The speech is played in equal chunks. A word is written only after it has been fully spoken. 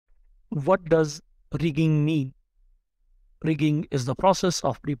What does rigging mean? Rigging is the process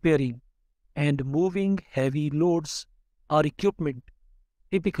of preparing and moving heavy loads or equipment,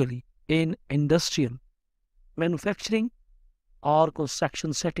 typically in industrial, manufacturing, or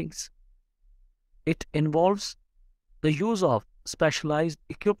construction settings. It involves the use of specialized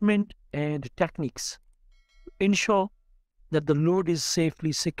equipment and techniques to ensure that the load is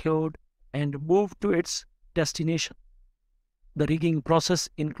safely secured and moved to its destination. The rigging process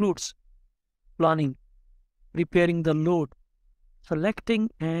includes planning, preparing the load,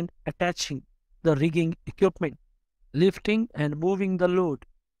 selecting and attaching the rigging equipment, lifting and moving the load,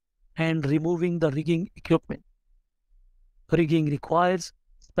 and removing the rigging equipment. Rigging requires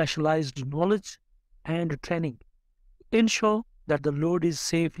specialized knowledge and training to ensure that the load is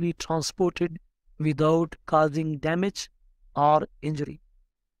safely transported without causing damage or injury.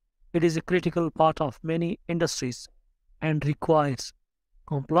 It is a critical part of many industries and requires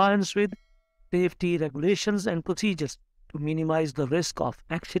compliance with safety regulations and procedures to minimize the risk of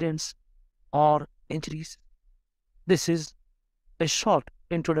accidents or injuries. This is a short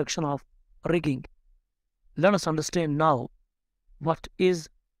introduction of rigging. Let us understand now what is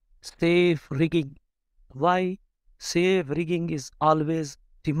safe rigging, why safe rigging is always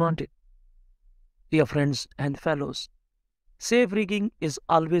demanded. Dear friends and fellows, safe rigging is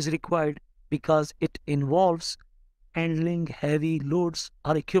always required because it involves handling heavy loads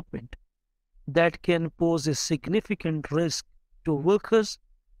or equipment that can pose a significant risk to workers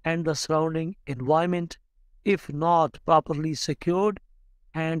and the surrounding environment if not properly secured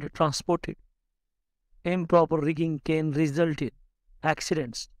and transported. Improper rigging can result in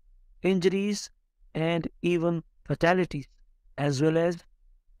accidents, injuries, and even fatalities, as well as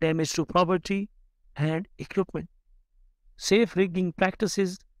damage to property and equipment. Safe rigging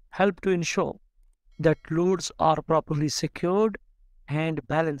practices help to ensure that loads are properly secured and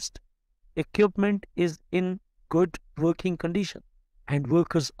balanced, equipment is in good working condition, and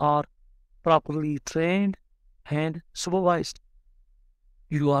workers are properly trained and supervised.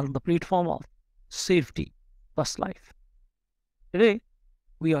 You are on the platform of safety plus life. Today,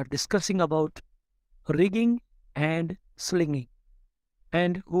 we are discussing about rigging and slinging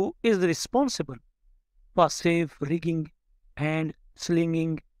and who is responsible for safe rigging and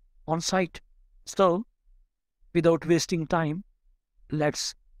slinging on site. So, without wasting time,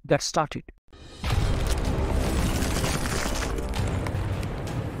 let's get started.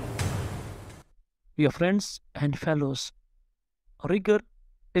 Dear friends and fellows, rigger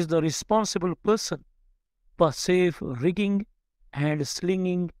is the responsible person for safe rigging and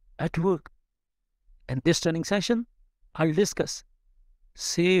slinging at work. In this training session, I'll discuss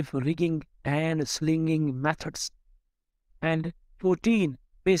safe rigging and slinging methods and 14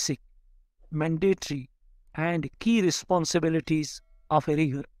 basic, mandatory, and key responsibilities of a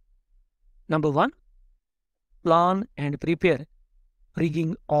rigger. Number one, plan and prepare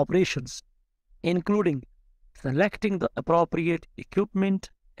rigging operations, including selecting the appropriate equipment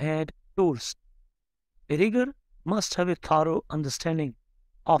and tools. A rigger must have a thorough understanding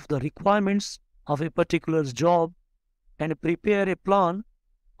of the requirements of a particular job and prepare a plan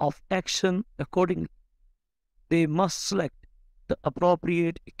of action accordingly. They must select the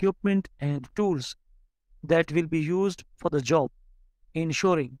appropriate equipment and tools that will be used for the job,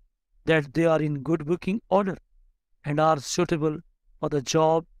 ensuring that they are in good working order and are suitable for the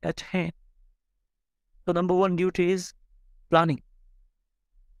job at hand. So, number one duty is planning.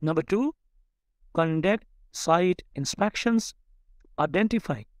 Number two, conduct site inspections,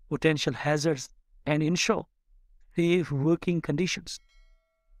 identify potential hazards, and ensure safe working conditions.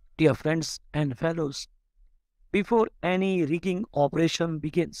 Dear friends and fellows, before any rigging operation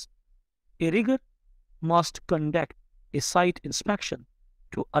begins, a rigger must conduct a site inspection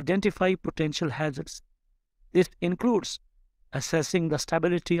to identify potential hazards. This includes assessing the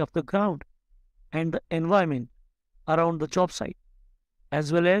stability of the ground and the environment around the job site,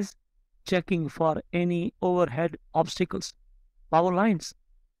 as well as checking for any overhead obstacles, power lines,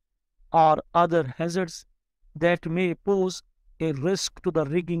 or other hazards that may pose a risk to the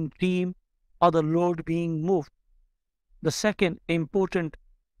rigging team or the load being moved. The second important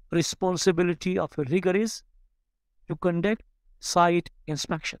responsibility of a rigger is to conduct site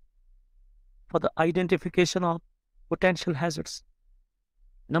inspection for the identification of potential hazards.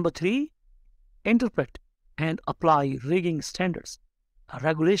 Number three, interpret and apply rigging standards,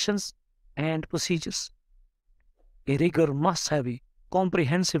 regulations, and procedures. A rigger must have a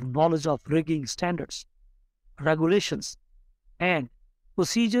comprehensive knowledge of rigging standards, regulations, and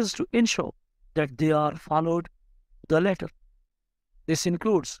procedures to ensure that they are followed to the letter. This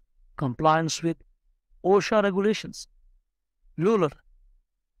includes compliance with OSHA regulations, lunar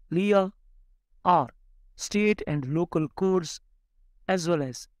LEA are state and local codes as well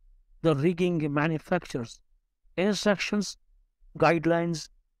as the rigging manufacturers, instructions, guidelines,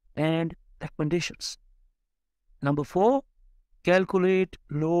 and recommendations. Number 4, calculate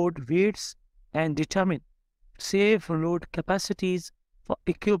load weights and determine safe load capacities for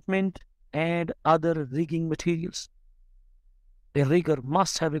equipment and other rigging materials. A rigger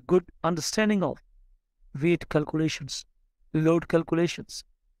must have a good understanding of weight calculations, load calculations,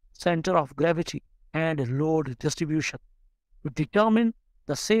 center of gravity, and load distribution to determine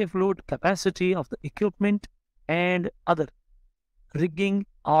the safe load capacity of the equipment and other rigging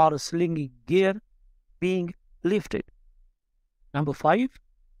or slinging gear being lifted. Number 5,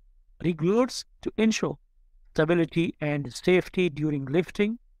 rig loads to ensure stability and safety during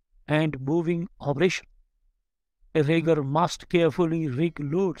lifting and moving operation. A rigger must carefully rig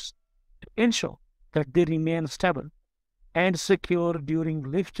loads to ensure that they remain stable and secure during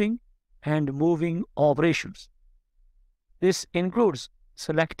lifting and moving operations. This includes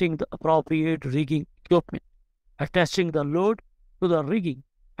selecting the appropriate rigging equipment, attaching the load to the rigging,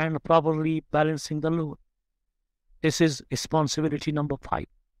 and properly balancing the load. This is responsibility number 5.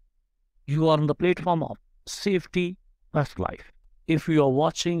 You are on the platform of Safety First Life. If you are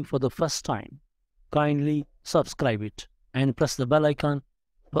watching for the first time, kindly subscribe it and press the bell icon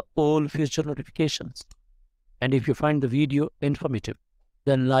for all future notifications. And if you find the video informative,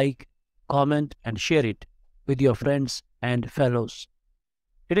 then like, comment, and share it with your friends and fellows.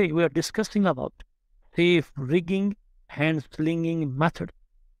 Today we are discussing about safe rigging and slinging method.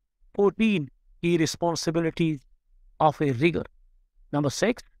 14 key responsibilities of a rigger. Number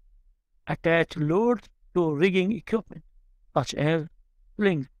 6, attach loads to rigging equipment such as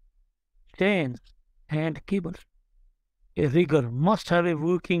slings, chains, and cables. A rigger must have a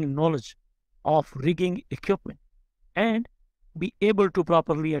working knowledge of rigging equipment and be able to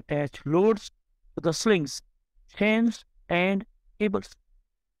properly attach loads to the slings, chains, and cables.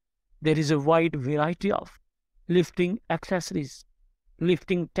 There is a wide variety of lifting accessories,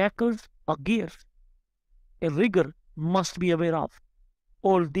 lifting tackles, or gears. A rigger must be aware of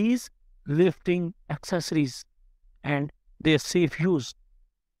all these lifting accessories and their safe use.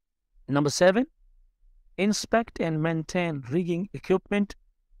 Number 7, inspect and maintain rigging equipment.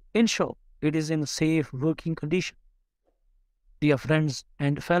 Ensure it is in safe working condition. Dear friends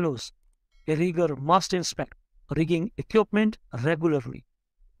and fellows, a rigger must inspect rigging equipment regularly.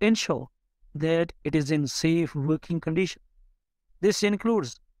 Ensure that it is in safe working condition. This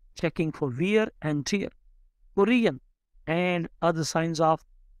includes checking for wear and tear, corrosion, and other signs of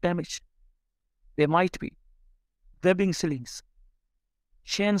damage. There might be webbing slings,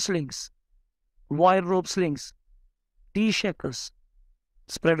 chain slings, wire rope slings, T-shackles,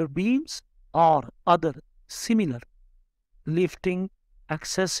 spreader beams, or other similar lifting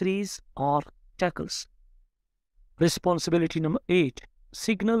accessories or tackles. Responsibility number 8,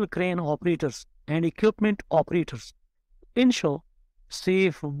 signal crane operators and equipment operators. Ensure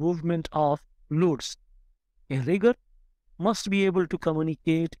safe movement of loads. A rigger must be able to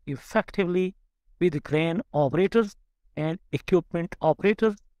communicate effectively with crane operators and equipment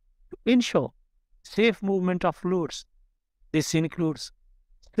operators to ensure safe movement of loads. This includes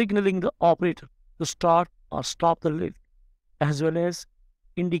signaling the operator to start or stop the lift, as well as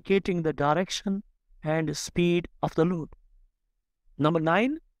indicating the direction and speed of the load. Number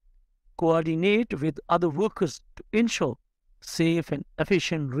 9, coordinate with other workers to ensure safe and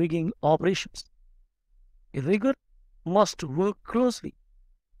efficient rigging operations. A rigger must work closely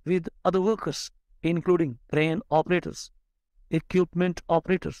with other workers, including crane operators, equipment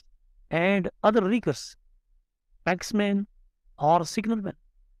operators, and other riggers, axemen, or signalmen,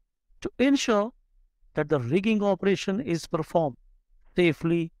 to ensure that the rigging operation is performed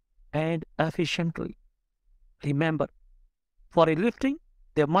safely and efficiently. Remember, for a lifting,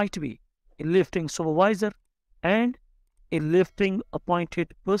 there might be a lifting supervisor and a lifting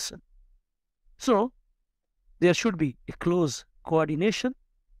appointed person. So, there should be a close coordination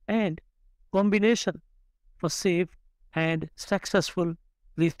and combination for safe and successful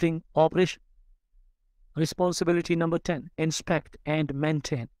lifting operation. Responsibility number 10, inspect and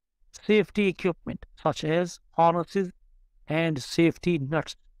maintain safety equipment such as harnesses and safety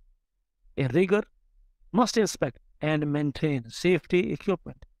nuts. A rigger must inspect and maintain safety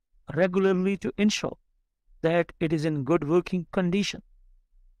equipment regularly to ensure that it is in good working condition.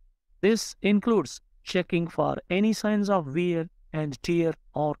 This includes checking for any signs of wear and tear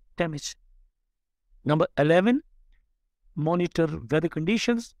or damage. Number 11, monitor weather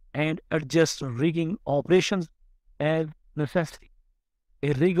conditions and adjust rigging operations as necessary.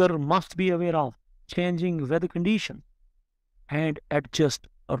 A rigger must be aware of changing weather conditions and adjust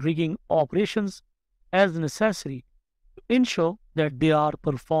rigging operations as necessary to ensure that they are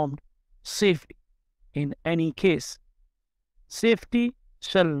performed safely. In any case, safety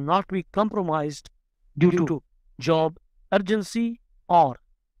shall not be compromised due to job urgency or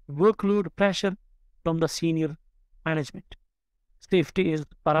workload pressure from the senior management. Safety is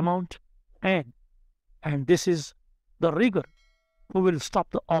paramount, and, and this is the rigor who will stop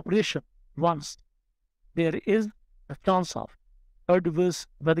the operation once there is a chance of adverse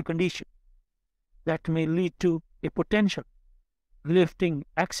weather condition that may lead to a potential lifting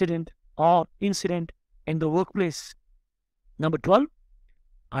accident or incident in the workplace. Number 12,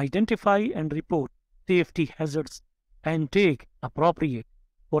 identify and report safety hazards and take appropriate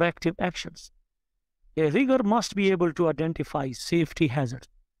corrective actions. A rigger must be able to identify safety hazards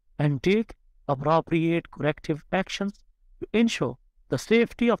and take appropriate corrective actions to ensure the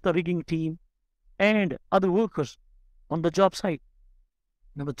safety of the rigging team and other workers on the job site.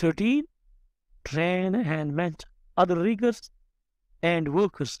 Number 13, train and mentor other riggers and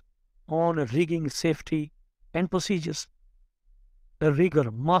workers on rigging safety and procedures. A rigger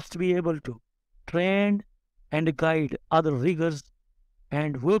must be able to train and guide other riggers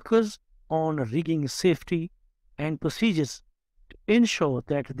and workers on rigging safety and procedures to ensure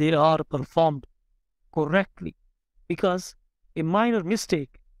that they are performed correctly, because a minor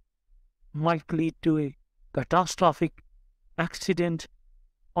mistake might lead to a catastrophic accident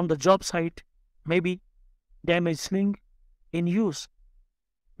on the job site. Maybe damaged sling in use,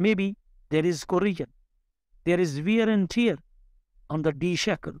 maybe there is corrosion, there is wear and tear on the D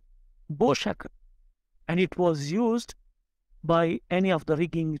shackle, bow shackle, and it was used by any of the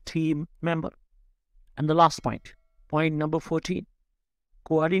rigging team member. And the last point, point number 14,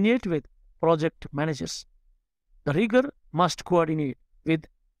 coordinate with project managers. The rigger must coordinate with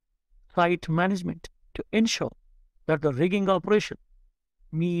site management to ensure that the rigging operation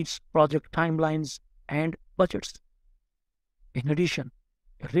meets project timelines and budgets. In addition,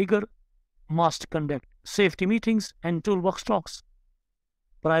 a rigger must conduct safety meetings and toolbox talks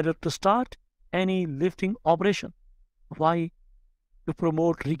prior to start any lifting operation. Why? To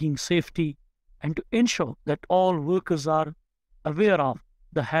promote rigging safety and to ensure that all workers are aware of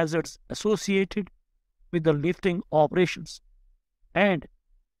the hazards associated with the lifting operations. And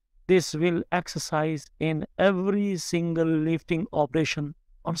this will exercise in every single lifting operation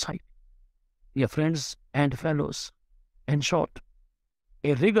on site. Dear friends and fellows, in short,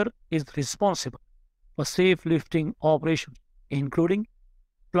 a rigger is responsible for safe lifting operations, including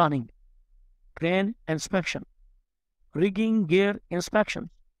planning, crane inspection, rigging gear inspection,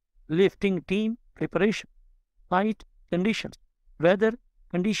 lifting team preparation, site conditions, weather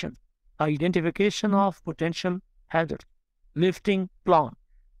conditions, identification of potential hazards, lifting plan,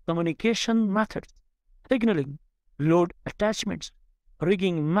 communication methods, signaling, load attachments,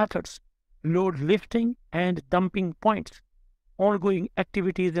 rigging methods, load lifting and dumping points, ongoing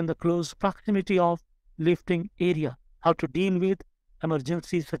activities in the close proximity of lifting area, how to deal with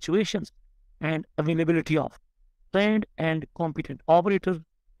emergency situations, and availability of trained and competent operators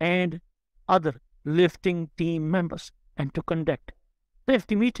and other lifting team members, and to conduct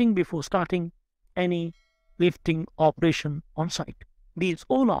safety meeting before starting any lifting operation on site. These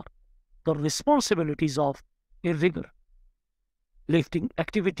all are the responsibilities of a rigger. Lifting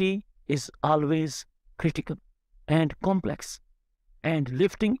activity is always critical and complex, and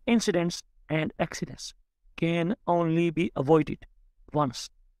lifting incidents and accidents can only be avoided once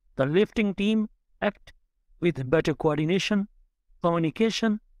the lifting team act with better coordination,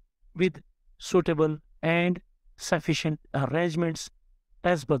 communication, with suitable and sufficient arrangements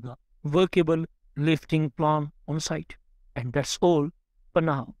as per the workable lifting plan on site. And that's all for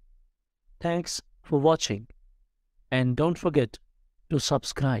now. Thanks for watching, and don't forget to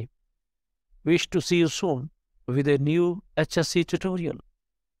subscribe. Wish to see you soon with a new HSC tutorial.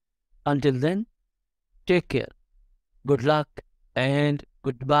 Until then, take care, good luck, and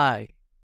goodbye.